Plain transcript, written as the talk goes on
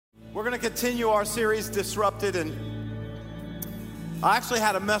We're going to continue our series, Disrupted, and I actually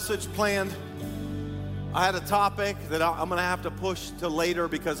had a message planned. I had a topic that I'm going to have to push to later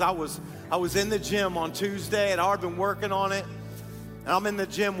because I was in the gym on Tuesday and I've already been working on it. And I'm in the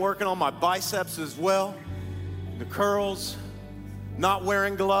gym working on my biceps as well, the curls, not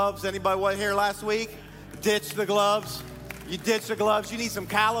wearing gloves. Anybody was here last week? Ditch the gloves. You ditch the gloves. You need some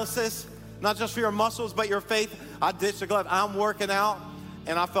calluses, not just for your muscles, but your faith. I ditched the gloves. I'm working out.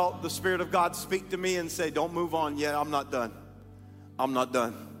 And I felt the Spirit of God speak to me and say, don't move on yet. I'm not done. I'm not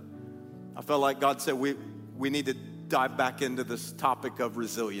done. I felt like God said we need to dive back into this topic of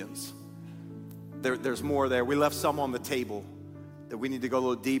resilience. There's more there. We left some on the table that we need to go a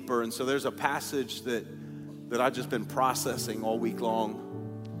little deeper. And so there's a passage that I've just been processing all week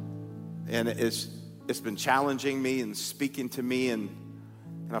long. And it's been challenging me and speaking to me. And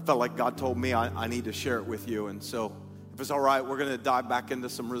I felt like God told me I need to share it with you. And so if it's all right, we're going to dive back into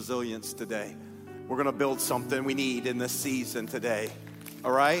some resilience today. We're going to build something we need in this season today.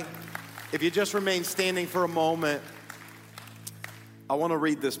 All right? If you just remain standing for a moment, I want to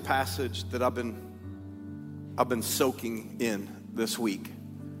read this passage that I've been soaking in this week.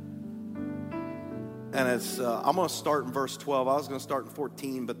 And I'm going to start in verse 12. I was going to start in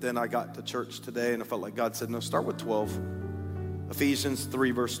 14, but then I got to church today and I felt like God said, no, start with 12. Ephesians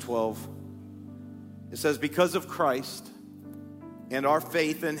 3, verse 12. It says, because of Christ and our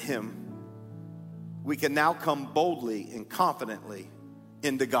faith in him, we can now come boldly and confidently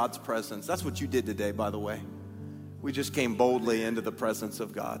into God's presence. That's what you did today, by the way. We just came boldly into the presence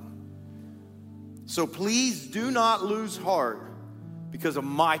of God. So please do not lose heart because of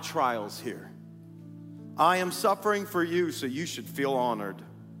my trials here. I am suffering for you, so you should feel honored.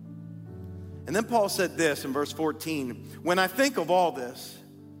 And then Paul said this in verse 14, when I think of all this,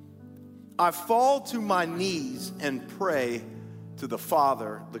 I fall to my knees and pray to the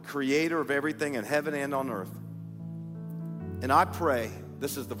Father, the creator of everything in heaven and on earth. And I pray,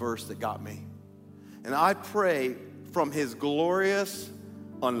 this is the verse that got me. And I pray from his glorious,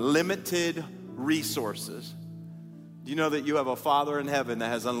 unlimited resources. Do you know that you have a Father in heaven that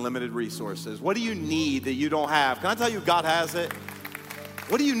has unlimited resources? What do you need that you don't have? Can I tell you God has it?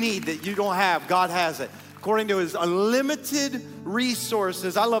 What do you need that you don't have? God has it. According to his unlimited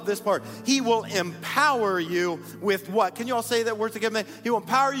resources, I love this part. He will empower you with what? Can you all say that word together? He will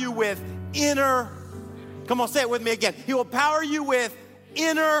empower you with inner, come on, say it with me again. He will empower you with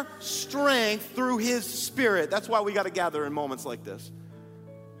inner strength through his Spirit. That's why we got to gather in moments like this.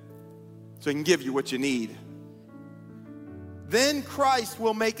 So he can give you what you need. Then Christ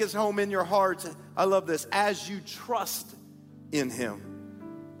will make his home in your hearts. I love this. As you trust in him.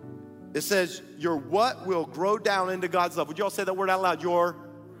 It says, your what will grow down into God's love. Would you all say that word out loud? Your,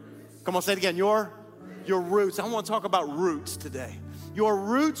 come on, say it again. Your roots. I want to talk about roots today. Your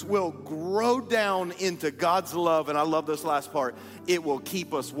roots will grow down into God's love. And I love this last part. It will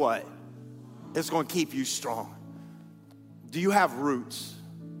keep us what? It's going to keep you strong. Do you have roots?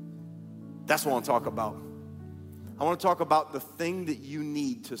 That's what I want to talk about. I want to talk about the thing that you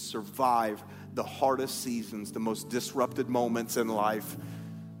need to survive the hardest seasons, the most disrupted moments in life.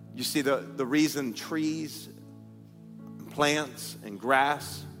 You see, the reason trees, plants, and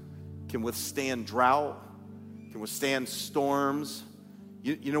grass can withstand drought, can withstand storms.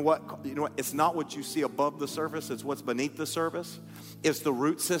 You know what? It's not what you see above the surface. It's what's beneath the surface. It's the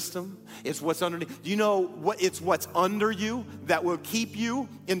root system. It's what's underneath. Do you know what? It's what's under you that will keep you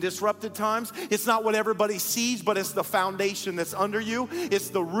in disrupted times. It's not what everybody sees, but it's the foundation that's under you. It's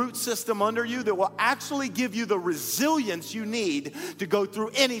the root system under you that will actually give you the resilience you need to go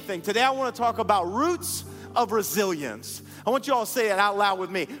through anything. Today I want to talk about roots of resilience. I want you all to say it out loud with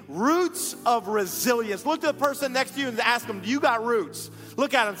me. Roots of resilience. Look to the person next to you and ask them, do you got roots?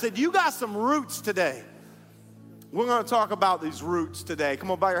 Look at them and say, do you got some roots today? We're going to talk about these roots today.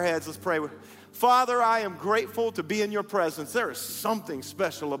 Come on, bow your heads. Let's pray. Father, I am grateful to be in your presence. There is something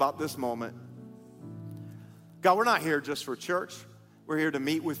special about this moment. God, we're not here just for church. We're here to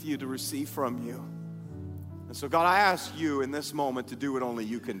meet with you, to receive from you. And so, God, I ask you in this moment to do what only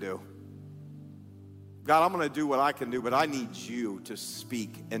you can do. God, I'm going to do what I can do, but I need you to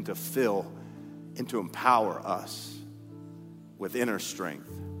speak and to fill and to empower us with inner strength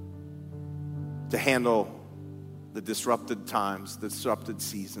to handle the disrupted times, the disrupted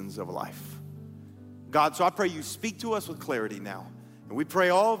seasons of life. God, so I pray you speak to us with clarity now. And we pray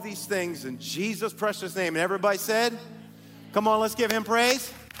all of these things in Jesus' precious name. And everybody said, come on, let's give him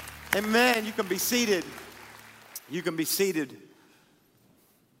praise. Amen. You can be seated. You can be seated.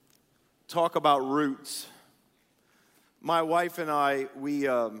 Talk about roots. My wife and I, we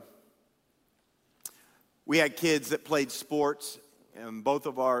had kids that played sports. and both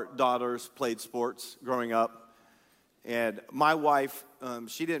of our daughters played sports growing up. And my wife,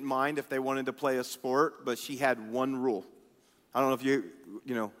 she didn't mind if they wanted to play a sport, but she had one rule. I don't know if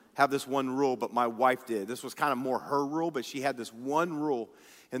you have this one rule, but my wife did. This was kind of more her rule, but she had this one rule,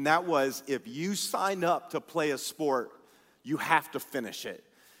 and that was if you sign up to play a sport, you have to finish it.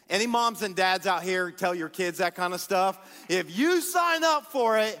 Any moms and dads out here tell your kids that kind of stuff? If you sign up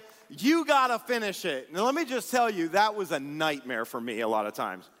for it, you got to finish it. Now, let me just tell you, that was a nightmare for me a lot of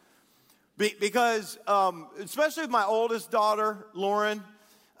times. Because, especially with my oldest daughter, Lauren,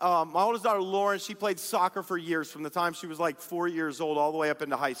 she played soccer for years from the time she was like 4 years old all the way up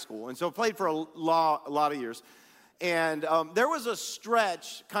into high school. And so played for a lot of years. And there was a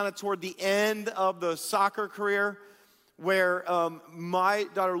stretch kind of toward the end of the soccer career where my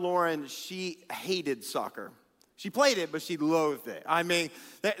daughter, Lauren, she hated soccer. She played it, but she loathed it. I mean,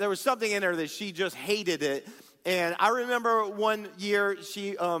 there was something in her that she just hated it. And I remember one year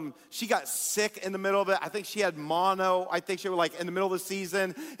she got sick in the middle of it. I think she had mono. I think she was like in the middle of the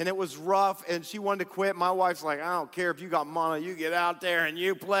season, and it was rough, and she wanted to quit. My wife's like, I don't care if you got mono, you get out there and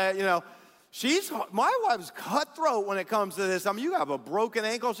you play, My wife's cutthroat when it comes to this. I mean, you have a broken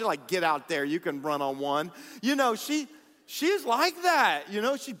ankle. She's like, get out there. You can run on one. She's like that.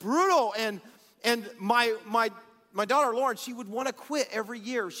 She's brutal. And my daughter, Lauren, she would want to quit every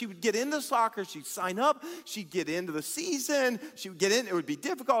year. She would get into soccer. She'd sign up. She'd get into the season. She would get in. It would be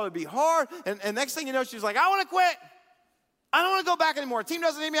difficult. It would be hard. And next thing you know, she's like, I want to quit. I don't want to go back anymore. Team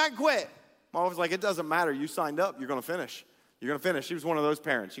doesn't need me. I can quit. My wife was like, it doesn't matter. You signed up. You're going to finish. You're going to finish. She was one of those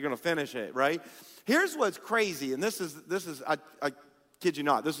parents. You're going to finish it, right? Here's what's crazy, and this is I kid you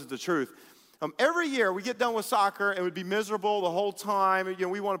not, this is the truth. Every year we get done with soccer, it would be miserable the whole time.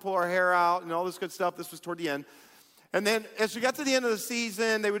 We want to pull our hair out and all this good stuff. This was toward the end. And then as we got to the end of the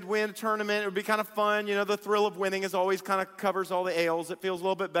season, they would win a tournament. It would be kind of fun. The thrill of winning is always kind of covers all the ails. It feels a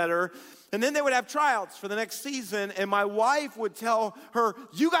little bit better. And then they would have tryouts for the next season, and my wife would tell her,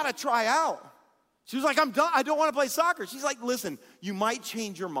 you got to try out. She was like, I'm done. I don't want to play soccer. She's like, listen, you might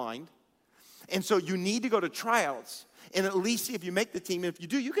change your mind, and so you need to go to tryouts and at least see if you make the team. And if you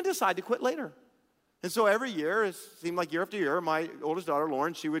do, you can decide to quit later. And so every year, it seemed like year after year, my oldest daughter,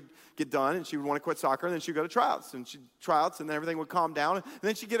 Lauren, she would get done, and she would want to quit soccer, and then she'd go to tryouts. And she'd tryouts, and then everything would calm down. And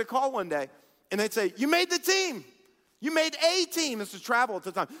then she'd get a call one day, and they'd say, you made the team. You made a team. This was travel at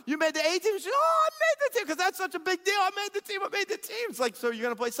the time. You made the A team. She said, I made the team, because that's such a big deal. I made the team. It's like, so you're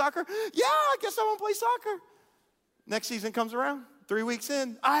going to play soccer? Yeah, I guess I want to play soccer. Next season comes around, 3 weeks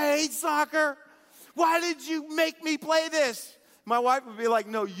in. I hate soccer. Why did you make me play this? My wife would be like,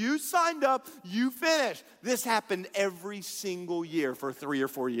 no, you signed up, you finished. This happened every single year for 3 or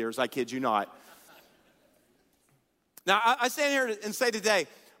 4 years. I kid you not. Now, I stand here and say today,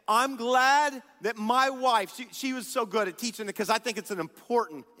 I'm glad that my wife, she was so good at teaching it, because I think it's an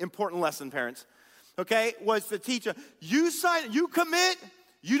important lesson, parents, okay, was to teach her, you commit,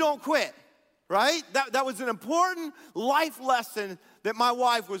 you don't quit, right? That was an important life lesson that my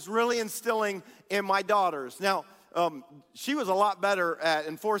wife was really instilling in my daughters. Now, she was a lot better at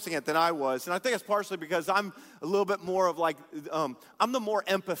enforcing it than I was. And I think it's partially because I'm a little bit more of like, I'm the more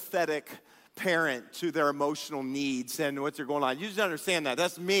empathetic parent to their emotional needs and what they're going on. You just understand that.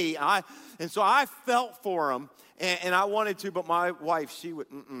 That's me. And so I felt for them, and I wanted to, but my wife, she would,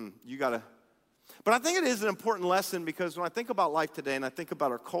 you got to. But I think it is an important lesson, because when I think about life today and I think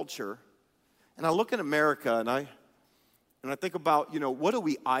about our culture, and I look at America and I think about, what do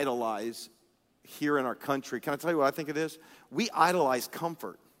we idolize here in our country? Can I tell you what I think it is? We idolize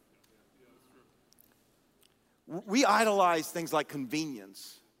comfort. We idolize things like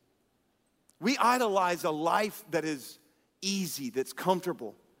convenience. We idolize a life that is easy, that's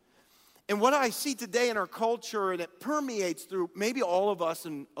comfortable. And what I see today in our culture, and it permeates through maybe all of us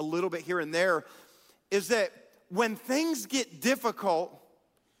and a little bit here and there, is that when things get difficult,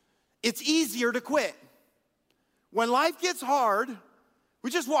 it's easier to quit. When life gets hard,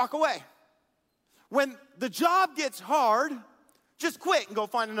 we just walk away. When the job gets hard, just quit and go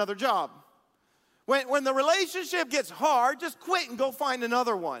find another job. When the relationship gets hard, just quit and go find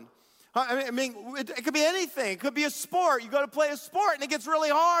another one. I mean, it could be anything. It could be a sport. You go to play a sport and it gets really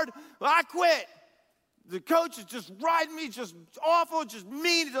hard. Well, I quit. The coach is just riding me, just awful, just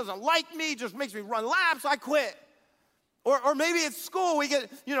mean. He doesn't like me, just makes me run laps. I quit. Or maybe it's school. We get,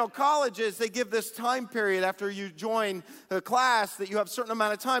 colleges, they give this time period after you join the class that you have a certain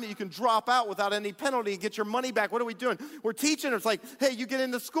amount of time that you can drop out without any penalty and get your money back. What are we doing? We're teaching. It's like, hey, you get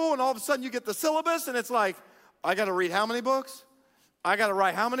into school and all of a sudden you get the syllabus and it's like, I got to read how many books? I got to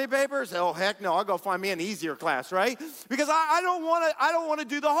write how many papers? Oh, heck no, I'll go find me an easier class, right? Because I don't want to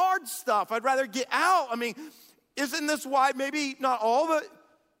do the hard stuff. I'd rather get out. I mean, Isn't this why maybe not all, but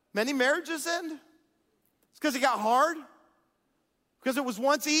many marriages end? It's because it got hard. Because it was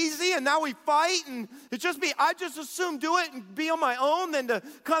once easy and now we fight, and I just assume do it and be on my own than to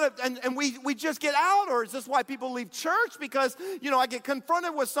kind of, and we just get out? Or is this why people leave church? Because, I get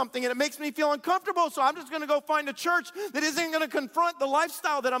confronted with something and it makes me feel uncomfortable, so I'm just gonna go find a church that isn't gonna confront the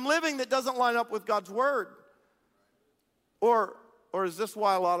lifestyle that I'm living that doesn't line up with God's word. Or is this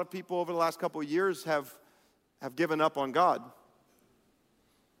why a lot of people over the last couple of years have given up on God?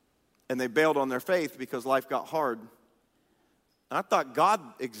 And they bailed on their faith because life got hard. I thought God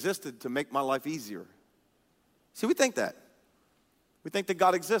existed to make my life easier. See, we think that. We think that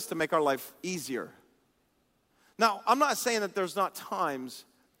God exists to make our life easier. Now, I'm not saying that there's not times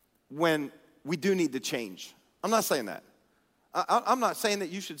when we do need to change. I'm not saying that. I'm not saying that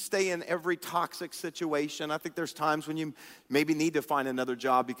you should stay in every toxic situation. I think there's times when you maybe need to find another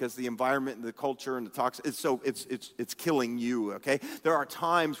job because the environment and the culture and the toxic, it's killing you, okay? There are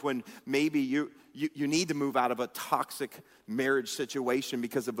times when maybe you need to move out of a toxic marriage situation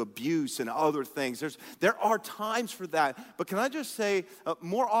because of abuse and other things. There are times for that. But can I just say,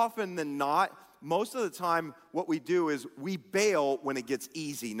 more often than not, most of the time what we do is we bail when it gets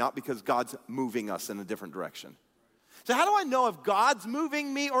easy, not because God's moving us in a different direction. So how do I know if God's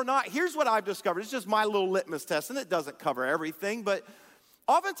moving me or not? Here's what I've discovered. It's just my little litmus test, and it doesn't cover everything. But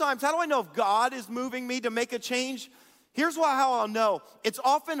oftentimes, how do I know if God is moving me to make a change? Here's how I'll know. It's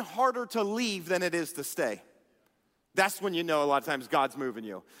often harder to leave than it is to stay. That's when you know a lot of times God's moving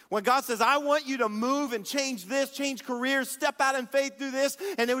you. When God says, I want you to move and change this, change careers, step out in faith, do this,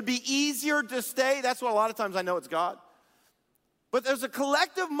 and it would be easier to stay, that's what a lot of times I know it's God. But there's a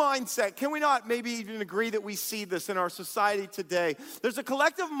collective mindset. Can we not maybe even agree that we see this in our society today? There's a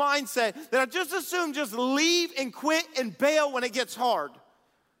collective mindset that I just assume just leave and quit and bail when it gets hard.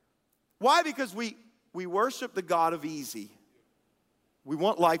 Why? Because we worship the God of easy. We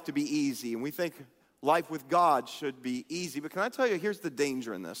want life to be easy, and we think life with God should be easy. But can I tell you, here's the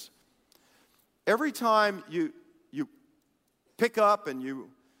danger in this. Every time you pick up and you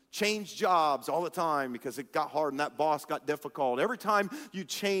change jobs all the time because it got hard and that boss got difficult. Every time you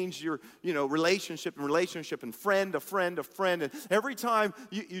change your, relationship and friend to friend to friend. And every time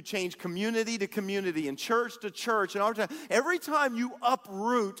you change community to community and church to church. And all the time, every time you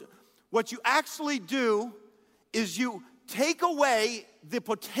uproot, what you actually do is you take away the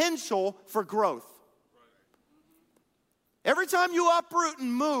potential for growth. Every time you uproot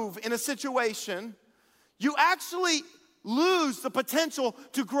and move in a situation, you actually lose the potential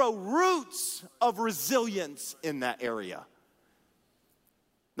to grow roots of resilience in that area.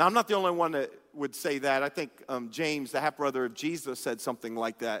 Now, I'm not the only one that would say that. I think James, the half-brother of Jesus, said something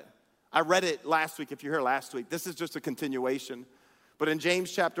like that. I read it last week, if you're here last week. This is just a continuation. But in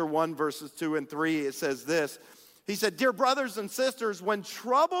James chapter 1, verses 2 and 3, it says this. He said, Dear brothers and sisters, when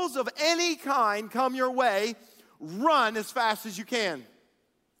troubles of any kind come your way, run as fast as you can.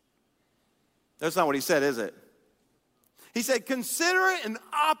 That's not what he said, is it? He said, consider it an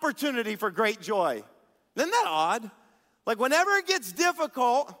opportunity for great joy. Isn't that odd? Like whenever it gets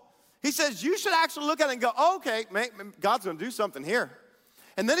difficult, he says, you should actually look at it and go, oh, okay, God's going to do something here.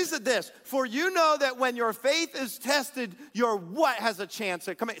 And then he said this, for you know that when your faith is tested, your what has a chance?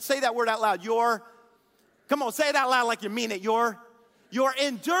 Come on, say that word out loud. Come on, say it out loud like you mean it. Your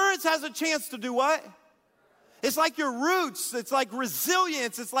endurance has a chance to do what? It's like your roots. It's like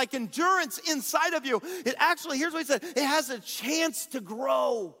resilience. It's like endurance inside of you. It actually, here's what he said, it has a chance to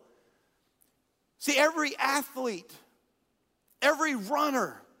grow. See, every athlete, every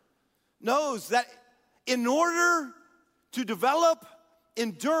runner knows that in order to develop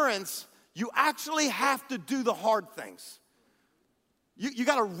endurance, you actually have to do the hard things. You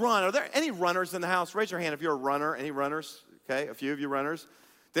got to run. Are there any runners in the house? Raise your hand if you're a runner. Any runners? Okay, a few of you runners.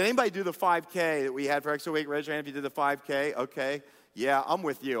 Did anybody do the 5K that we had for Extra Week? Raise your hand if you did the 5K. Okay. Yeah, I'm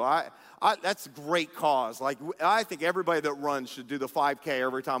with you. That's a great cause. Like, I think everybody that runs should do the 5K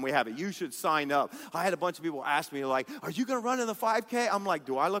every time we have it. You should sign up. I had a bunch of people ask me, like, are you going to run in the 5K? I'm like,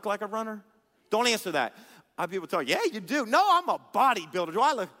 do I look like a runner? Don't answer that. I have people tell you, yeah, you do. No, I'm a bodybuilder. Do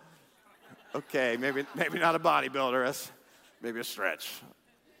I look? Okay, maybe not a bodybuilder. That's maybe a stretch.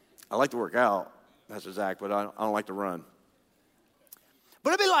 I like to work out. That's Zach, but I don't like to run.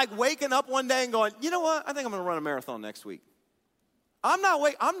 But it'd be like waking up one day and going, you know what? I think I'm going to run a marathon next week. I'm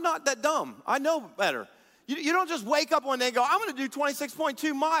not that dumb. I know better. You don't just wake up one day and go, I'm going to do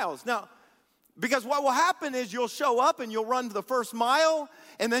 26.2 miles. Now, because what will happen is you'll show up and you'll run the first mile,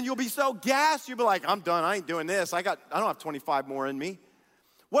 and then you'll be so gassed, you'll be like, I'm done. I ain't doing this. I don't have 25 more in me.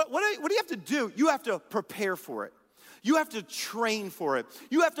 What do you have to do? You have to prepare for it. You have to train for it.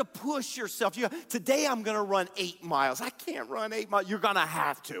 You have to push yourself. Today I'm going to run 8 miles. I can't run 8 miles. You're going to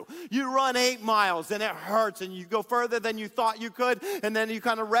have to. You run 8 miles and it hurts and you go further than you thought you could and then you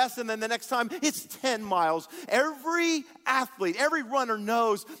kind of rest and then the next time it's 10 miles. Every athlete, every runner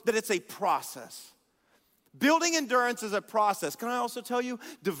knows that it's a process. Building endurance is a process. Can I also tell you,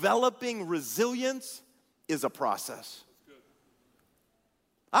 developing resilience is a process.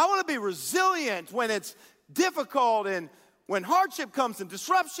 I want to be resilient when it's difficult and when hardship comes and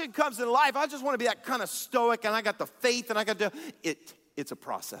disruption comes in life. I just want to be that kind of stoic and I got the faith and I got to, it's a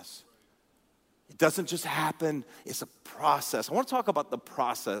process. It doesn't just happen, it's a process. I want to talk about the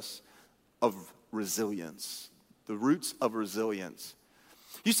process of resilience, the roots of resilience.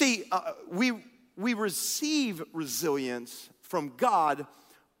 You see, we receive resilience from God,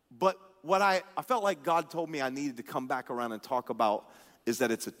 but what I felt like God told me I needed to come back around and talk about is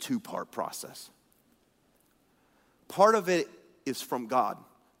that it's a two-part process. Part of it is from God.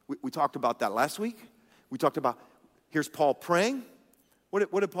 We talked about that last week. We talked about, here's Paul praying.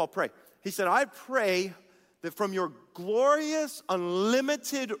 What did Paul pray? He said, I pray that from your glorious,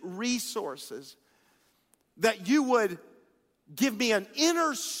 unlimited resources, that you would give me an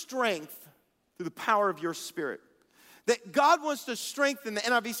inner strength through the power of your Spirit. That God wants to strengthen, the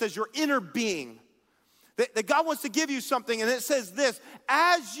NIV says, your inner being. That God wants to give you something, and it says this,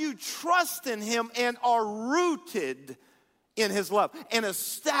 as you trust in him and are rooted in his love and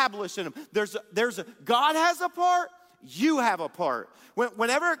established in him. God has a part, you have a part.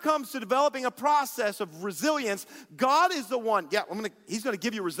 Whenever it comes to developing a process of resilience, God is the one, he's going to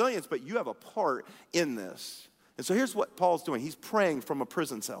give you resilience, but you have a part in this. And so here's what Paul's doing. He's praying from a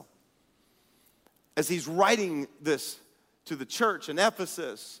prison cell. As he's writing this to the church in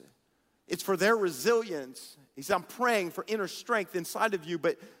Ephesus, it's for their resilience. He said, I'm praying for inner strength inside of you,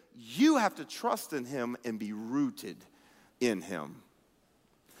 but you have to trust in him and be rooted in him.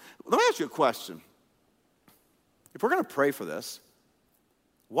 Let me ask you a question. If we're going to pray for this,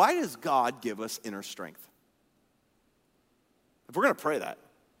 why does God give us inner strength? If we're going to pray that,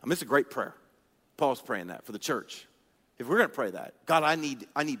 it's a great prayer. Paul's praying that for the church. If we're going to pray that, God, I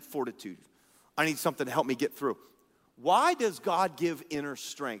need fortitude. I need something to help me get through. Why does God give inner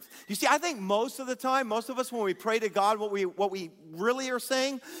strength? You see, I think most of the time, most of us when we pray to God, what we really are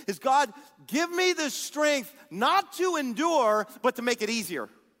saying is, God, give me the strength not to endure, but to make it easier.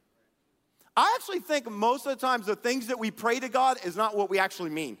 I actually think most of the times the things that we pray to God is not what we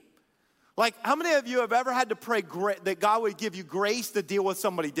actually mean. Like, how many of you have ever had to pray that God would give you grace to deal with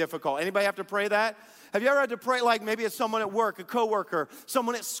somebody difficult? Anybody have to pray that? Have you ever had to pray like maybe it's someone at work, a coworker,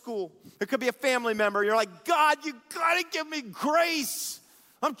 someone at school? It could be a family member. You're like, God, you gotta give me grace.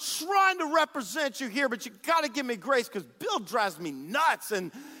 I'm trying to represent you here, but you gotta give me grace because Bill drives me nuts.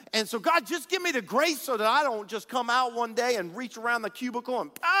 And so God, just give me the grace so that I don't just come out one day and reach around the cubicle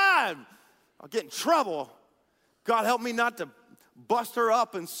and I'll get in trouble. God, help me not to bust her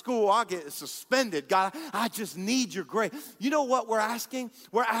up in school. I'll get suspended. God, I just need your grace. You know what we're asking?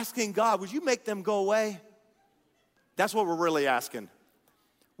 We're asking God, would you make them go away? That's what we're really asking.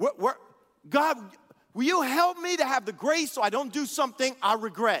 God, will you help me to have the grace so I don't do something I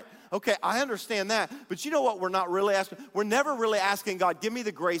regret? Okay, I understand that. But you know what we're not really asking? We're never really asking God, give me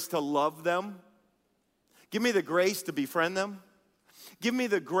the grace to love them. Give me the grace to befriend them. Give me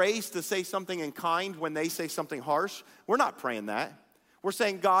the grace to say something in kind when they say something harsh. We're not praying that. We're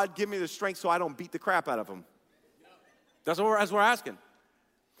saying, God, give me the strength so I don't beat the crap out of them. That's what we're asking.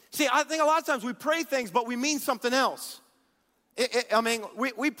 See, I think a lot of times we pray things, but we mean something else.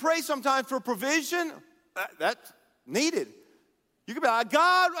 We pray sometimes for provision. That's needed. You could be like,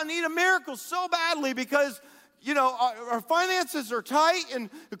 God, I need a miracle so badly because our finances are tight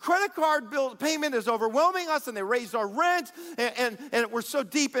and the credit card bill payment is overwhelming us and they raised our rent and we're so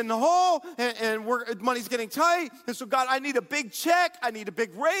deep in the hole and money's getting tight. And so, God, I need a big check. I need a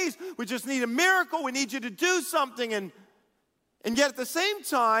big raise. We just need a miracle. We need you to do something. And yet at the same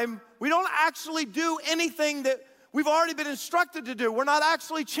time, we don't actually do anything that we've already been instructed to do. We're not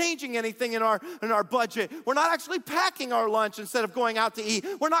actually changing anything in our budget. We're not actually packing our lunch instead of going out to eat.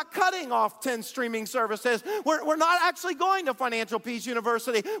 We're not cutting off 10 streaming services. We're not actually going to Financial Peace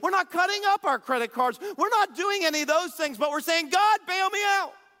University. We're not cutting up our credit cards. We're not doing any of those things, but we're saying, God, bail me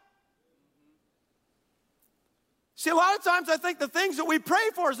out. See, a lot of times I think the things that we pray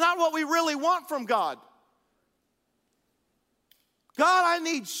for is not what we really want from God. God, I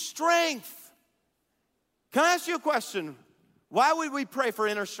need strength. Can I ask you a question? Why would we pray for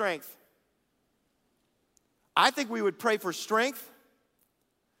inner strength? I think we would pray for strength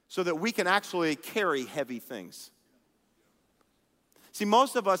so that we can actually carry heavy things. See,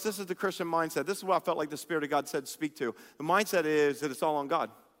 most of us, this is the Christian mindset. This is what I felt like the Spirit of God said speak to. The mindset is that it's all on God.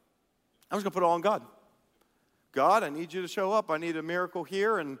 I'm just going to put it all on God. God, I need you to show up. I need a miracle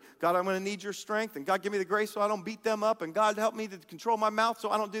here. And God, I'm going to need your strength. And God, give me the grace so I don't beat them up. And God, help me to control my mouth so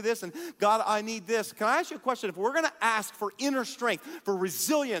I don't do this. And God, I need this. Can I ask you a question? If we're going to ask for inner strength, for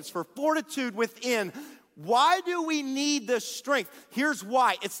resilience, for fortitude within, why do we need this strength? Here's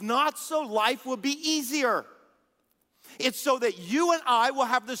why. It's not so life will be easier. It's so that you and I will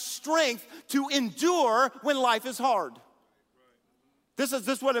have the strength to endure when life is hard. This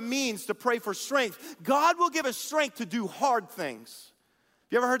is what it means to pray for strength. God will give us strength to do hard things.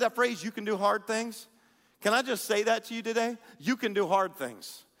 You ever heard that phrase, you can do hard things? Can I just say that to you today? You can do hard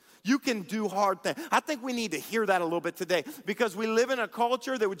things. You can do hard things. I think we need to hear that a little bit today because we live in a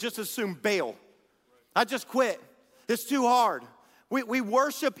culture that would just assume bail. I just quit. It's too hard. We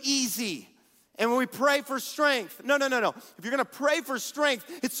worship easy. And when we pray for strength, no. If you're going to pray for strength,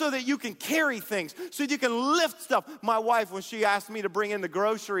 it's so that you can carry things, so that you can lift stuff. My wife, when she asks me to bring in the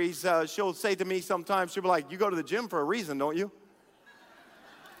groceries, she'll say to me sometimes, she'll be like, you go to the gym for a reason, don't you?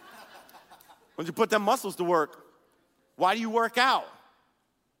 Why don't you put them muscles to work? Why do you work out?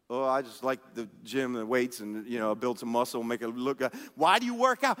 Oh, I just like the gym and the weights and, build some muscle, make it look good. Why do you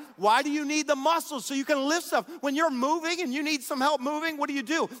work out? Why do you need the muscles? So you can lift stuff. When you're moving and you need some help moving, what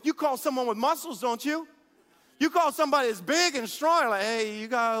do? You call someone with muscles, don't you? You call somebody that's big and strong, like, hey, you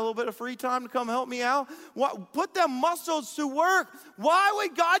got a little bit of free time to come help me out? Put them muscles to work. Why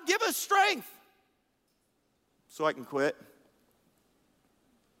would God give us strength? So I can quit.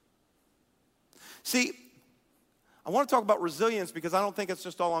 See, I want to talk about resilience because I don't think it's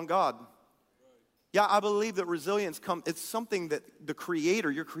just all on God. Yeah, I believe that resilience it's something that the Creator,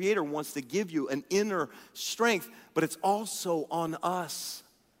 your Creator, wants to give you an inner strength, but it's also on us.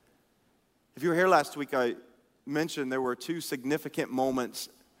 If you were here last week, I mentioned there were two significant moments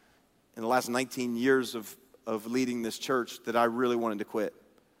in the last 19 years of leading this church that I really wanted to quit.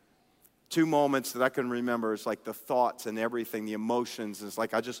 Two moments that I can remember. It's like the thoughts and everything, the emotions. It's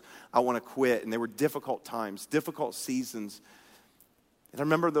like I want to quit. And they were difficult times, difficult seasons. And I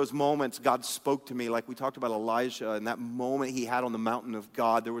remember those moments God spoke to me, like we talked about Elijah and that moment he had on the mountain of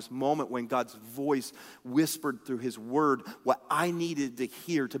God. There was a moment when God's voice whispered through his word what I needed to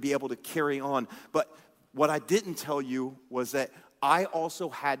hear to be able to carry on. But what I didn't tell you was that I also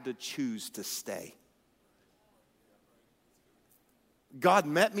had to choose to stay. God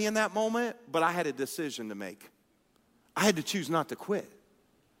met me in that moment, but I had a decision to make. I had to choose not to quit.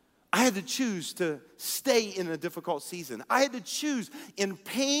 I had to choose to stay in a difficult season. I had to choose in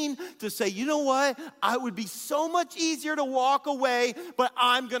pain to say, you know what? I would be so much easier to walk away, but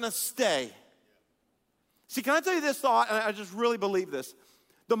I'm going to stay. See, can I tell you this thought? And I just really believe this.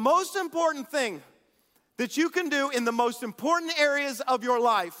 The most important thing that you can do in the most important areas of your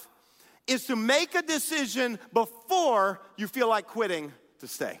life is to make a decision before you feel like quitting to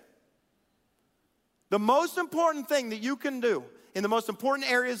stay. The most important thing that you can do in the most important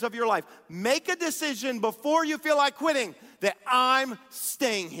areas of your life, make a decision before you feel like quitting that I'm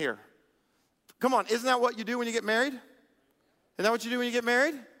staying here. Come on, isn't that what you do when you get married? Isn't that what you do when you get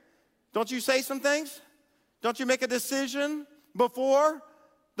married? Don't you say some things? Don't you make a decision before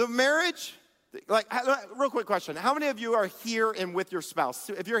the marriage? Like, real quick question. How many of you are here and with your spouse?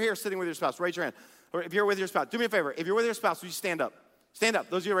 If you're here sitting with your spouse, raise your hand. Or if you're with your spouse, do me a favor. If you're with your spouse, will you stand up? Stand up.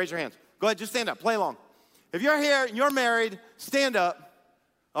 Those of you who raise your hands. Go ahead, just stand up. Play along. If you're here and you're married, stand up.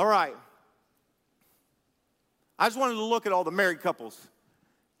 All right. I just wanted to look at all the married couples.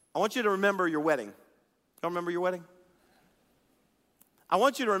 I want you to remember your wedding. Don't remember your wedding? I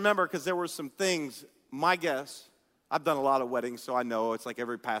want you to remember because there were some things, my guess, I've done a lot of weddings, so I know it's like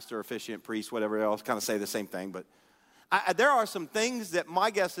every pastor, officiant, priest, whatever else kind of say the same thing. But there are some things that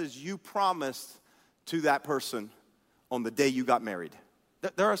my guess is you promised to that person on the day you got married.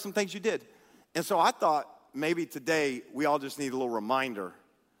 There are some things you did. And so I thought maybe today we all just need a little reminder,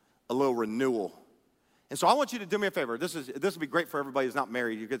 a little renewal. And so I want you to do me a favor. This will be great for everybody who's not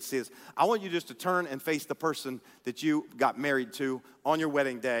married. You get to see this. I want you just to turn and face the person that you got married to on your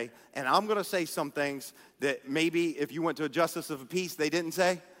wedding day. And I'm going to say some things that maybe if you went to a justice of the peace, they didn't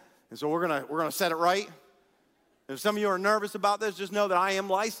say. And so we're gonna set it right. If some of you are nervous about this, just know that I am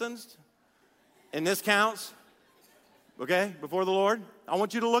licensed. And this counts. Okay? Before the Lord. I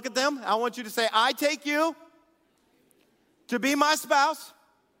want you to look at them. I want you to say, I take you to be my spouse,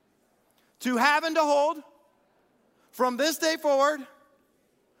 to have and to hold, from this day forward,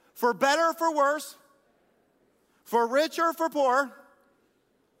 for better or for worse, for rich or for poor,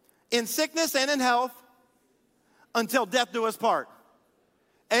 in sickness and in health, until death do us part.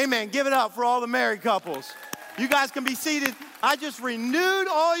 Amen. Give it up for all the married couples. You guys can be seated. I just renewed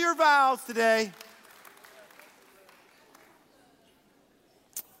all your vows today.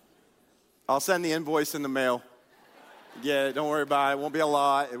 I'll send the invoice in the mail. Yeah, don't worry about it. It won't be a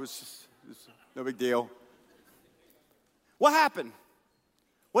lot. It was no big deal. What happened?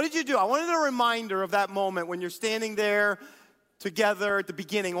 What did you do? I wanted a reminder of that moment when you're standing there together at the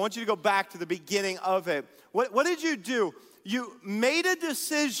beginning. I want you to go back to the beginning of it. What did you do? You made a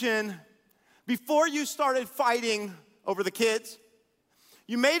decision before you started fighting over the kids.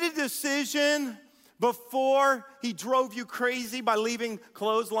 You made a decision before he drove you crazy by leaving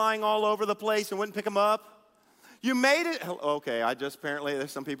clothes lying all over the place and wouldn't pick them up. You made it, okay, apparently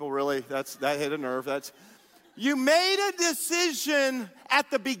there's some people really, that hit a nerve. You made a decision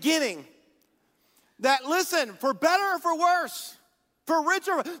at the beginning that, listen, for better or for worse, for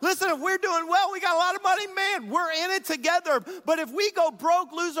richer, listen, if we're doing well, we got a lot of money, man, we're in it together. But if we go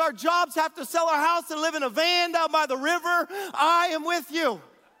broke, lose our jobs, have to sell our house and live in a van down by the river, I am with you.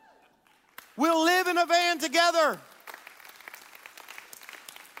 We'll live in a van together.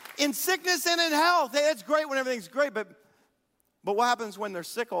 In sickness and in health. Hey, it's great when everything's great, but what happens when they're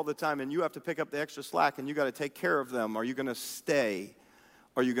sick all the time and you have to pick up the extra slack and you got to take care of them? Are you going to stay?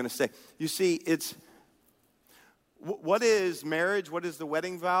 Are you going to stay? You see, what is marriage? What is the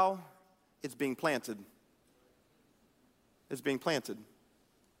wedding vow? It's being planted. It's being planted.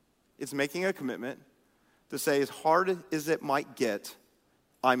 It's making a commitment to say, as hard as it might get,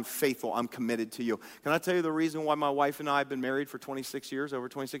 I'm faithful, I'm committed to you. Can I tell you the reason why my wife and I have been married for 26 years, over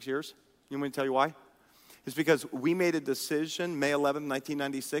 26 years? You want me to tell you why? It's because we made a decision, May 11,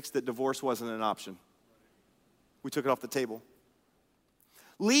 1996, that divorce wasn't an option. We took it off the table.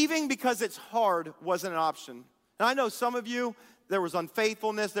 Leaving because it's hard wasn't an option. And I know some of you, there was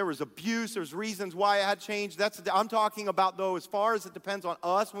unfaithfulness, there was abuse, there's reasons why it had changed. I'm talking about, though, as far as it depends on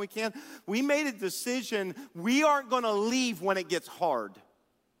us when we can. We made a decision, we aren't going to leave when it gets hard.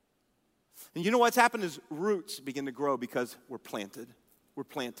 And you know what's happened is roots begin to grow because we're planted. We're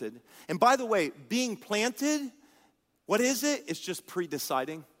planted. And by the way, being planted, what is it? It's just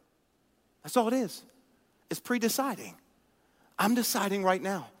pre-deciding. That's all it is. It's pre-deciding. I'm deciding right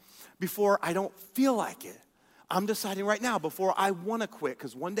now before I don't feel like it. I'm deciding right now before I want to quit,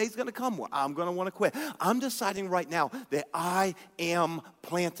 because one day's going to come where I'm going to want to quit. I'm deciding right now that I am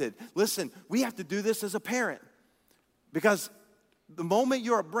planted. Listen, we have to do this as a parent, because the moment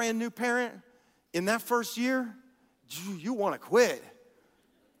you're a brand new parent, in that first year, you want to quit.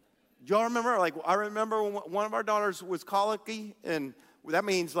 Y'all remember? I remember when one of our daughters was colicky, and that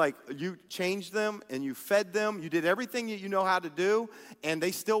means you changed them and you fed them. You did everything that you know how to do, and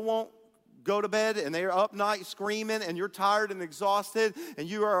they still won't go to bed, and they're up night screaming, and you're tired and exhausted, and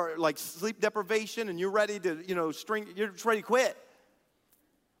you are sleep deprivation, and you're ready to, you're just ready to quit.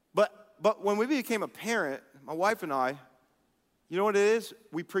 But when we became a parent, my wife and I, you know what it is?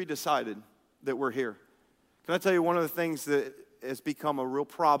 We pre-decided that we're here. Can I tell you one of the things that has become a real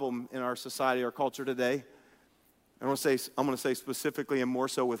problem in our society, our culture today? I'm going to say specifically and more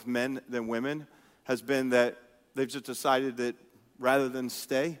so with men than women, has been that they've just decided that rather than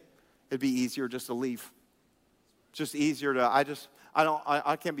stay, it'd be easier just to leave. Just easier to,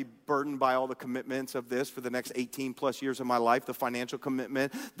 I can't be burdened by all the commitments of this for the next 18 plus years of my life, the financial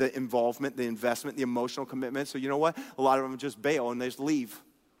commitment, the involvement, the investment, the emotional commitment. So you know what? A lot of them just bail and they just leave.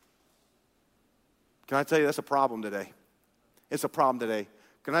 Can I tell you that's a problem today? It's a problem today.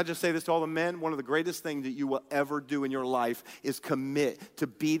 Can I just say this to all the men? One of the greatest things that you will ever do in your life is commit to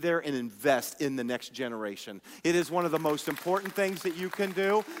be there and invest in the next generation. It is one of the most important things that you can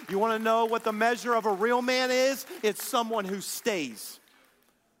do. You want to know what the measure of a real man is? It's someone who stays.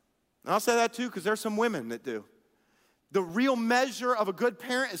 And I'll say that too, because there's some women that do. The real measure of a good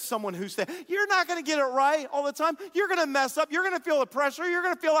parent is someone who stays. You're not going to get it right all the time. You're going to mess up. You're going to feel the pressure. You're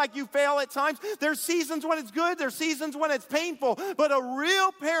going to feel like you fail at times. There's seasons when it's good. There's seasons when it's painful. But a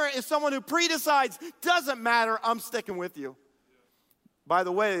real parent is someone who pre-decides, doesn't matter, I'm sticking with you. By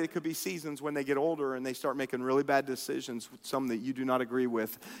the way, it could be seasons when they get older and they start making really bad decisions, some that you do not agree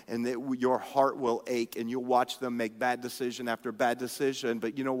with, and that your heart will ache, and you'll watch them make bad decision after bad decision.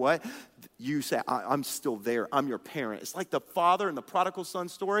 But you know what? You say, I'm still there. I'm your parent. It's like the father in the prodigal son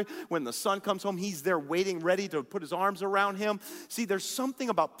story. When the son comes home, he's there waiting, ready to put his arms around him. See, there's something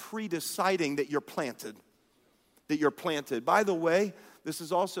about pre-deciding that you're planted. That you're planted. By the way, this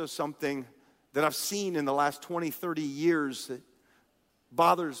is also something that I've seen in the last 20, 30 years that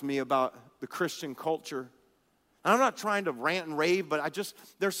bothers me about the Christian culture. And I'm not trying to rant and rave, but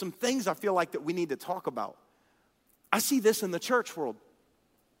there's some things I feel like that we need to talk about. I see this in the church world.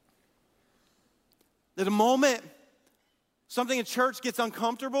 That the moment something in church gets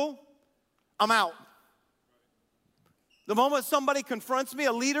uncomfortable, I'm out. The moment somebody confronts me,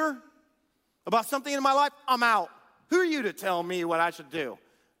 a leader, about something in my life, I'm out. Who are you to tell me what I should do?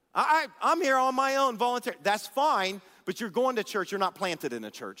 I'm here on my own, volunteer. That's fine, but you're going to church. You're not planted in a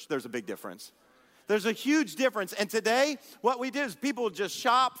church. There's a big difference. There's a huge difference. And today, what we do is people just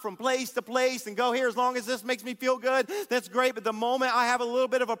shop from place to place and go here as long as this makes me feel good. That's great. But the moment I have a little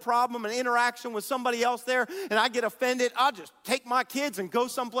bit of a problem, an interaction with somebody else there, and I get offended, I'll just take my kids and go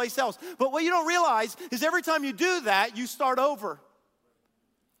someplace else. But what you don't realize is every time you do that, you start over.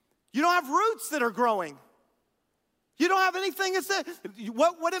 You don't have roots that are growing. You don't have anything that's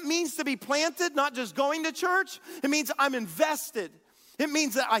what it means to be planted, not just going to church. It means I'm invested. It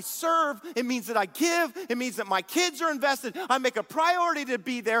means that I serve. It means that I give. It means that my kids are invested. I make a priority to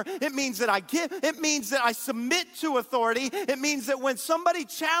be there. It means that I give. It means that I submit to authority. It means that when somebody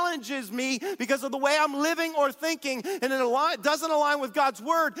challenges me because of the way I'm living or thinking and it doesn't align with God's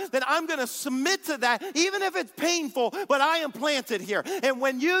word, then I'm going to submit to that, even if it's painful, but I am planted here. And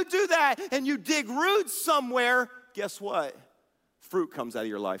when you do that and you dig roots somewhere, guess what? Fruit comes out of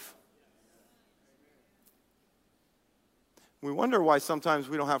your life. We wonder why sometimes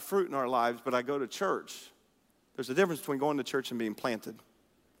we don't have fruit in our lives, but I go to church. There's a difference between going to church and being planted.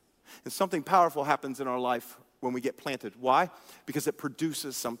 And something powerful happens in our life when we get planted. Why? Because it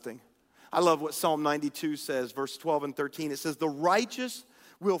produces something. I love what Psalm 92 says, verse 12 and 13. It says, the righteous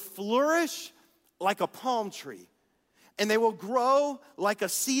will flourish like a palm tree, and they will grow like a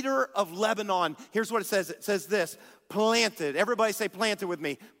cedar of Lebanon. Here's what it says. It says this, planted. Everybody say planted with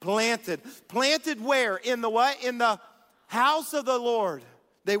me. Planted. Planted where? In the what? In the house of the Lord.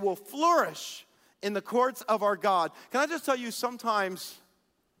 They will flourish in the courts of our God. Can I just tell you, sometimes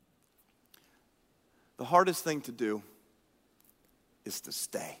the hardest thing to do is to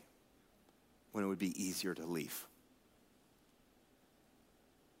stay when it would be easier to leave.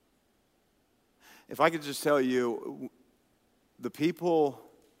 If I could just tell you, the people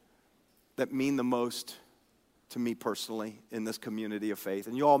that mean the most to me personally in this community of faith,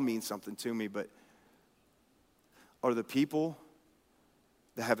 and you all mean something to me, but are the people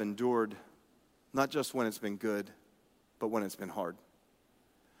that have endured not just when it's been good, but when it's been hard.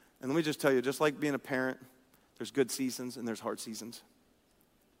 And let me just tell you, just like being a parent, there's good seasons and there's hard seasons.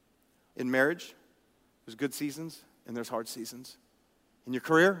 In marriage, there's good seasons and there's hard seasons. In your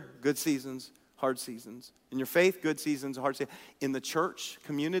career, good seasons, hard seasons. In your faith, good seasons, hard seasons. In the church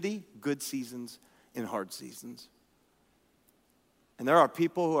community, good seasons and hard seasons. And there are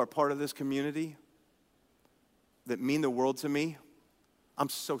people who are part of this community that mean the world to me. I'm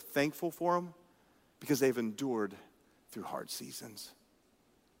so thankful for them because they've endured through hard seasons.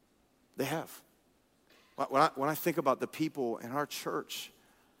 They have. When I think about the people in our church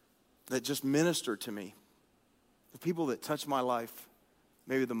that just minister to me, the people that touch my life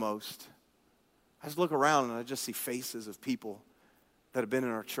maybe the most, I just look around and I just see faces of people that have been in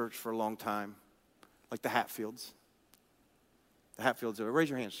our church for a long time, like the Hatfields. The Hatfields, raise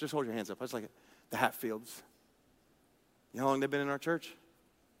your hands, just hold your hands up. I just like it. The Hatfields. You know how long they've been in our church?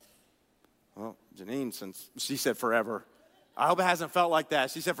 Well, Janine, since she said forever. I hope it hasn't felt like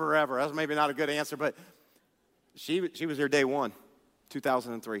that. She said forever. That's maybe not a good answer, but she was here day one,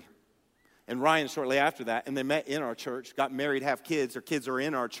 2003. And Ryan shortly after that, and they met in our church, got married, have kids. Their kids are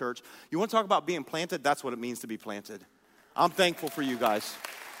in our church. You want to talk about being planted? That's what it means to be planted. I'm thankful for you guys.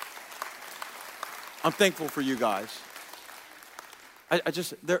 I'm thankful for you guys.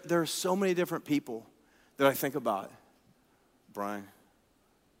 There are so many different people that I think about. Brian,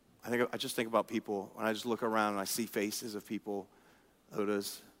 I just think about people, when I just look around and I see faces of people,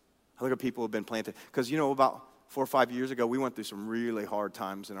 Odas. I look at people who have been planted. Because, about 4 or 5 years ago, we went through some really hard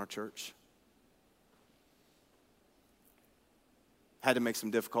times in our church. Had to make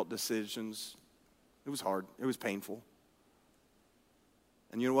some difficult decisions. It was hard. It was painful.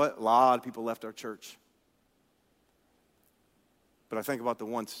 And you know what? A lot of people left our church. But I think about the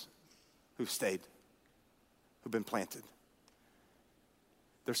ones who've stayed, who've been planted.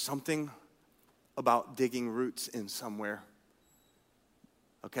 There's something about digging roots in somewhere.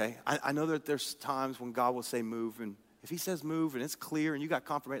 Okay? I know that there's times when God will say move, and if he says move and it's clear and you got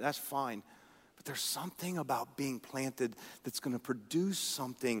confirmation, that's fine. But there's something about being planted that's going to produce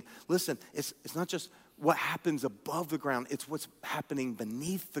something. Listen, it's not just what happens above the ground, it's what's happening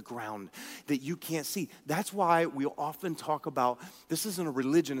beneath the ground that you can't see. That's why we often talk about, this isn't a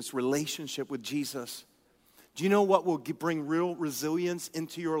religion, it's relationship with Jesus. Do you know what will bring real resilience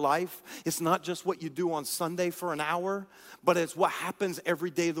into your life? It's not just what you do on Sunday for an hour, but it's what happens every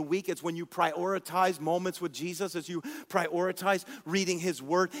day of the week. It's when you prioritize moments with Jesus, as you prioritize reading his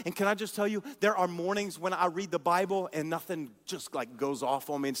word. And can I just tell you, there are mornings when I read the Bible and nothing just like goes off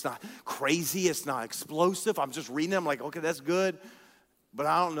on me. It's not crazy. It's not explosive. I'm just reading it. I'm like, okay, that's good. But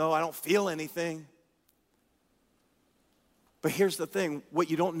I don't know. I don't feel anything. But here's the thing,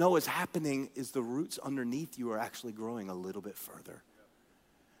 what you don't know is happening is the roots underneath you are actually growing a little bit further.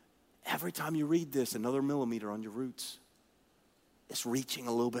 Every time you read this, another millimeter on your roots. It's reaching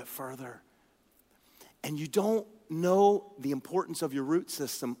a little bit further. And you don't know the importance of your root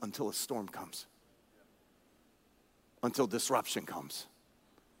system until a storm comes. Until disruption comes.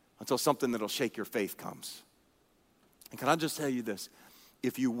 Until something that'll shake your faith comes. And can I just tell you this?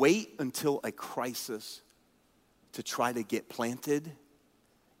 If you wait until a crisis to try to get planted,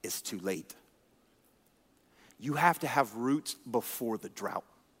 it's too late. You have to have roots before the drought.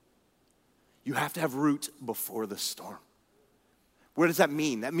 You have to have roots before the storm. What does that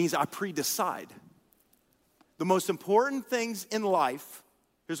mean? That means I pre-decide. The most important things in life,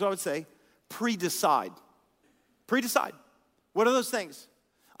 here's what I would say, pre-decide. Pre-decide. What are those things?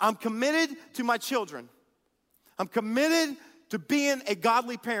 I'm committed to my children. I'm committed to being a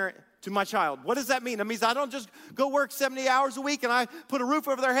godly parent to my child. What does that mean? That means I don't just go work 70 hours a week and I put a roof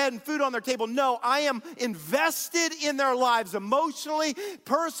over their head and food on their table. No, I am invested in their lives emotionally,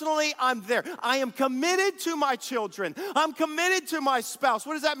 personally, I'm there. I am committed to my children. I'm committed to my spouse.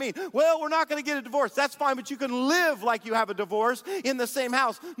 What does that mean? Well, we're not going to get a divorce. That's fine, but you can live like you have a divorce in the same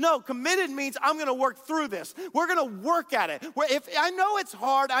house. No, committed means I'm going to work through this. We're going to work at it. If I know it's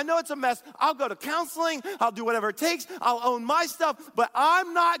hard, I know it's a mess, I'll go to counseling, I'll do whatever it takes, I'll own my stuff, but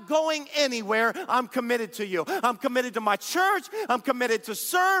I'm not going anywhere. I'm committed to you. I'm committed to my church. I'm committed to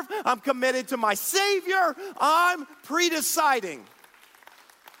serve. I'm committed to my Savior. I'm pre-deciding.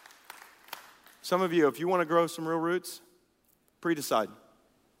 Some of you, if you want to grow some real roots, pre-decide.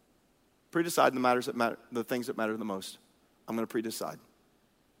 Pre-decide the matters that matter, the things that matter the most. I'm going to pre-decide.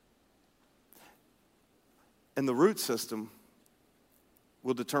 And the root system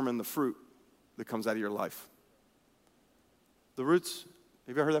will determine the fruit that comes out of your life. The roots.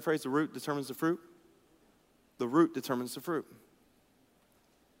 Have you ever heard that phrase? The root determines the fruit? The root determines the fruit.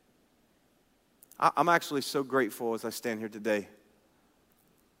 I'm actually so grateful as I stand here today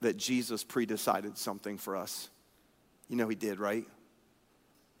that Jesus pre-decided something for us. You know he did, right?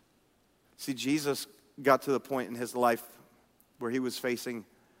 See, Jesus got to the point in his life where he was facing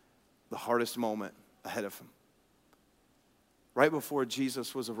the hardest moment ahead of him. Right before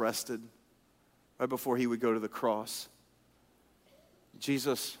Jesus was arrested, right before he would go to the cross,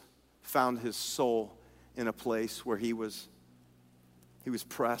 Jesus found his soul in a place where he was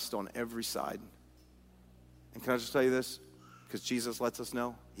pressed on every side. And can I just tell you this? Because Jesus lets us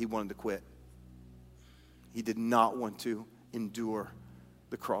know he wanted to quit. He did not want to endure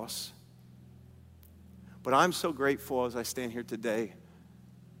the cross. But I'm so grateful as I stand here today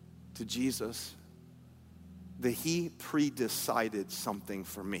to Jesus that he pre-decided something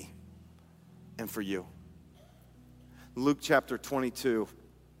for me and for you. Luke chapter 22,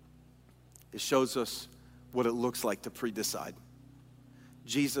 it shows us what it looks like to pre-decide.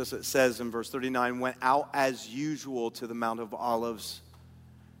 Jesus, it says in verse 39, went out as usual to the Mount of Olives.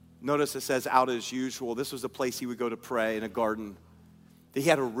 Notice it says out as usual. This was the place he would go to pray in a garden. He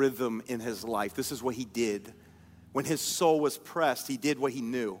had a rhythm in his life. This is what he did. When his soul was pressed, he did what he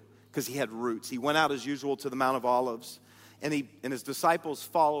knew because he had roots. He went out as usual to the Mount of Olives, and his disciples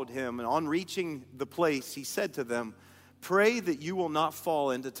followed him. And on reaching the place, he said to them, pray that you will not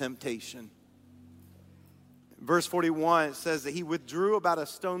fall into temptation. Verse 41, it says that he withdrew about a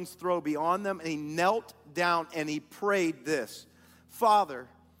stone's throw beyond them, and he knelt down and he prayed this, Father,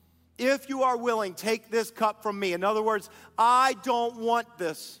 if you are willing, take this cup from me. In other words, I don't want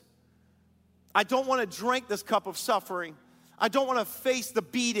this. I don't want to drink this cup of suffering. I don't want to face the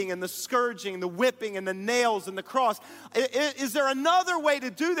beating and the scourging, the whipping and the nails and the cross. Is there another way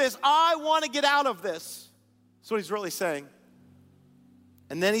to do this? I want to get out of this. That's what he's really saying.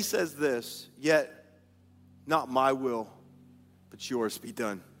 And then he says this, yet not my will, but yours be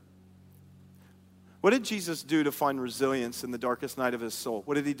done. What did Jesus do to find resilience in the darkest night of his soul?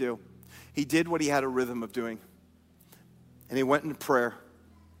 What did he do? He did what he had a rhythm of doing. And he went in prayer.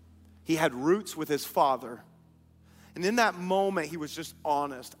 He had roots with his Father. And in that moment, he was just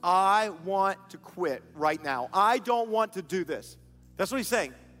honest. I want to quit right now. I don't want to do this. That's what he's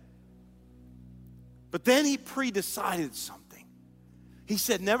saying. But then he pre-decided something. He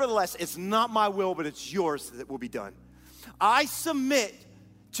said, nevertheless, it's not my will, but it's yours that will be done. I submit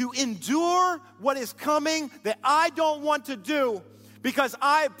to endure what is coming that I don't want to do because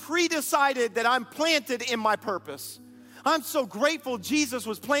I pre-decided that I'm planted in my purpose. I'm so grateful Jesus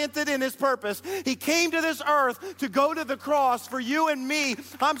was planted in his purpose. He came to this earth to go to the cross for you and me.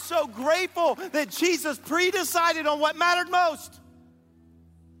 I'm so grateful that Jesus pre-decided on what mattered most.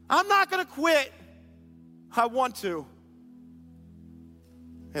 I'm not going to quit. I want to.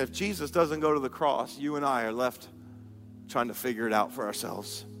 And if Jesus doesn't go to the cross, you and I are left trying to figure it out for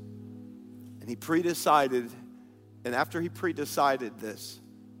ourselves. And he pre-decided, and after he pre-decided this,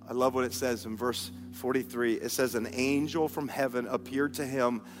 I love what it says in verse 43. It says, an angel from heaven appeared to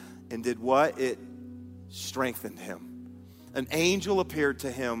him and did what? It strengthened him. An angel appeared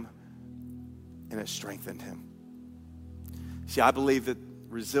to him and it strengthened him. See, I believe that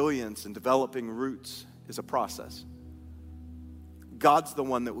resilience and developing roots is a process. God's the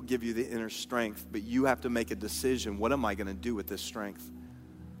one that will give you the inner strength, but you have to make a decision. What am I going to do with this strength?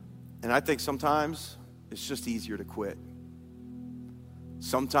 And I think sometimes it's just easier to quit.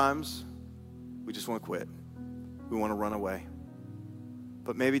 Sometimes we just want to quit. We want to run away.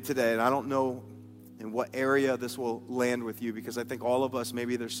 But maybe today, and I don't know in what area this will land with you, because I think all of us,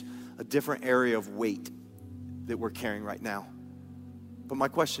 maybe there's a different area of weight that we're carrying right now. But my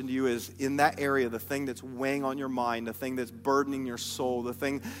question to you is, in that area, the thing that's weighing on your mind, the thing that's burdening your soul, the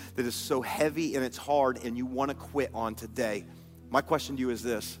thing that is so heavy and it's hard and you want to quit on today, my question to you is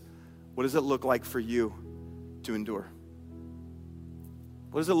this: what does it look like for you to endure?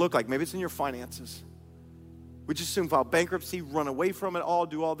 What does it look like? Maybe it's in your finances. We just soon file bankruptcy, run away from it all,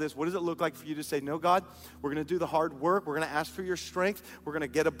 do all this. What does it look like for you to say, no, God, we're going to do the hard work. We're going to ask for your strength. We're going to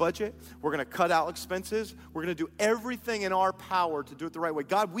get a budget. We're going to cut out expenses. We're going to do everything in our power to do it the right way.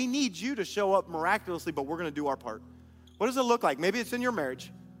 God, we need you to show up miraculously, but we're going to do our part. What does it look like? Maybe it's in your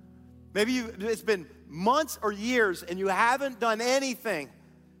marriage. Maybe it's been months or years and you haven't done anything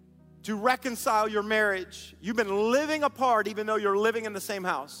to reconcile your marriage. You've been living apart even though you're living in the same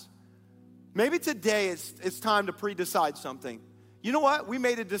house. Maybe today it's time to pre-decide something. You know what? We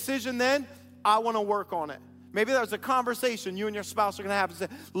made a decision then. I want to work on it. Maybe there's a conversation you and your spouse are going to have and say,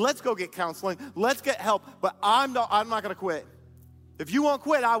 let's go get counseling. Let's get help. But I'm not going to quit. If you won't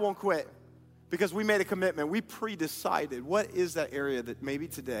quit, I won't quit. Because we made a commitment. We pre-decided. What is that area that maybe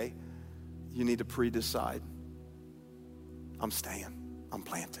today you need to pre-decide? I'm staying. I'm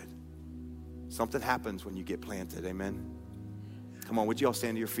planted. Something happens when you get planted. Amen? Come on, would you all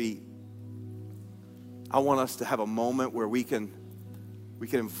stand to your feet? I want us to have a moment where we can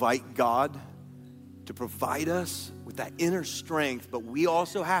invite God to provide us with that inner strength, but we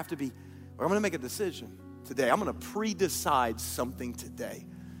also have to be, I'm going to make a decision today. I'm going to pre-decide something today.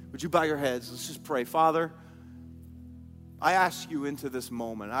 Would you bow your heads? Let's just pray. Father, I ask you into this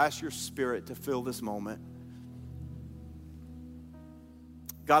moment. I ask your Spirit to fill this moment.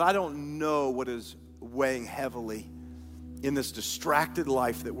 God, I don't know what is weighing heavily in this distracted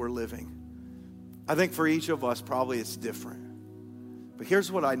life that we're living. I think for each of us, probably it's different. But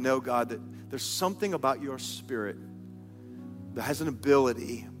here's what I know, God, that there's something about your Spirit that has an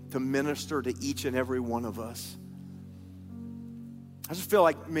ability to minister to each and every one of us. I just feel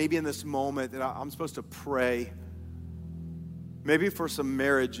like maybe in this moment that I'm supposed to pray, maybe for some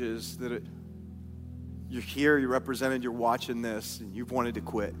marriages that you're here, you're represented, you're watching this, and you've wanted to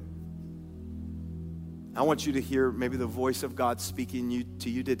quit. I want you to hear maybe the voice of God speaking to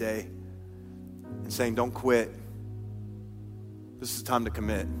you today and saying, don't quit. This is time to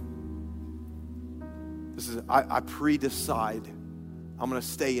commit. I pre-decide. I'm going to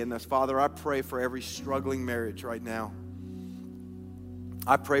stay in this. Father, I pray for every struggling marriage right now.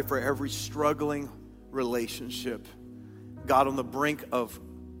 I pray for every struggling relationship. God, on the brink of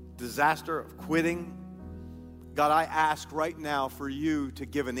disaster, of quitting, God, I ask right now for you to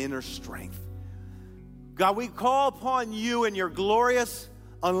give an inner strength. God, we call upon you and your glorious,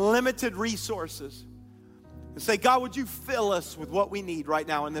 unlimited resources and say, God, would you fill us with what we need right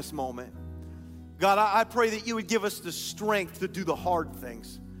now in this moment? God, I pray that you would give us the strength to do the hard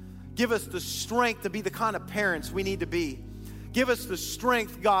things. Give us the strength to be the kind of parents we need to be. Give us the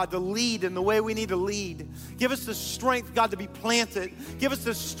strength, God, to lead in the way we need to lead. Give us the strength, God, to be planted. Give us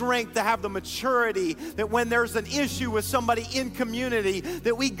the strength to have the maturity that when there's an issue with somebody in community,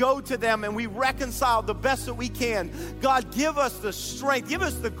 that we go to them and we reconcile the best that we can. God, give us the strength. Give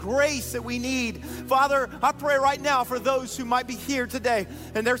us the grace that we need. Father, I pray right now for those who might be here today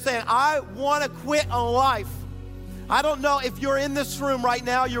and they're saying, I want to quit on life. I don't know if you're in this room right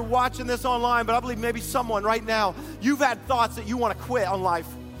now, you're watching this online, but I believe maybe someone right now, you've had thoughts that you want to quit on life.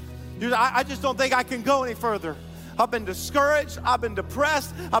 I just don't think I can go any further. I've been discouraged. I've been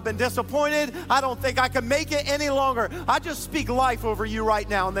depressed. I've been disappointed. I don't think I can make it any longer. I just speak life over you right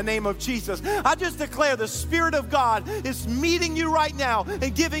now in the name of Jesus. I just declare the Spirit of God is meeting you right now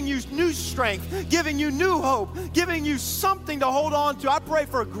and giving you new strength, giving you new hope, giving you something to hold on to. I pray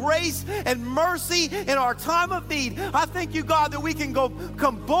for grace and mercy in our time of need. I thank you, God, that we can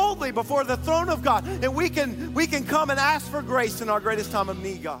come boldly before the throne of God, and we can come and ask for grace in our greatest time of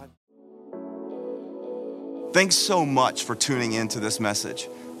need, God. Thanks so much for tuning in to this message.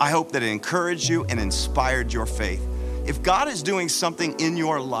 I hope that it encouraged you and inspired your faith. If God is doing something in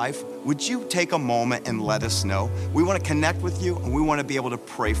your life, would you take a moment and let us know? We want to connect with you, and we want to be able to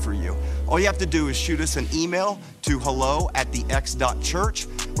pray for you. All you have to do is shoot us an email to hello@thex.church,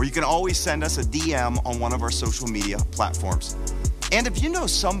 or you can always send us a DM on one of our social media platforms. And if you know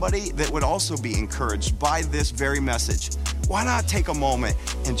somebody that would also be encouraged by this very message, why not take a moment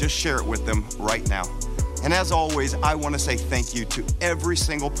and just share it with them right now? And as always, I want to say thank you to every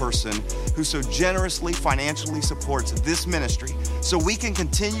single person who so generously financially supports this ministry so we can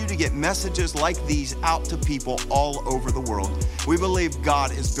continue to get messages like these out to people all over the world. We believe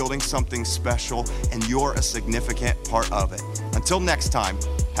God is building something special, and you're a significant part of it. Until next time,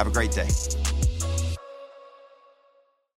 have a great day.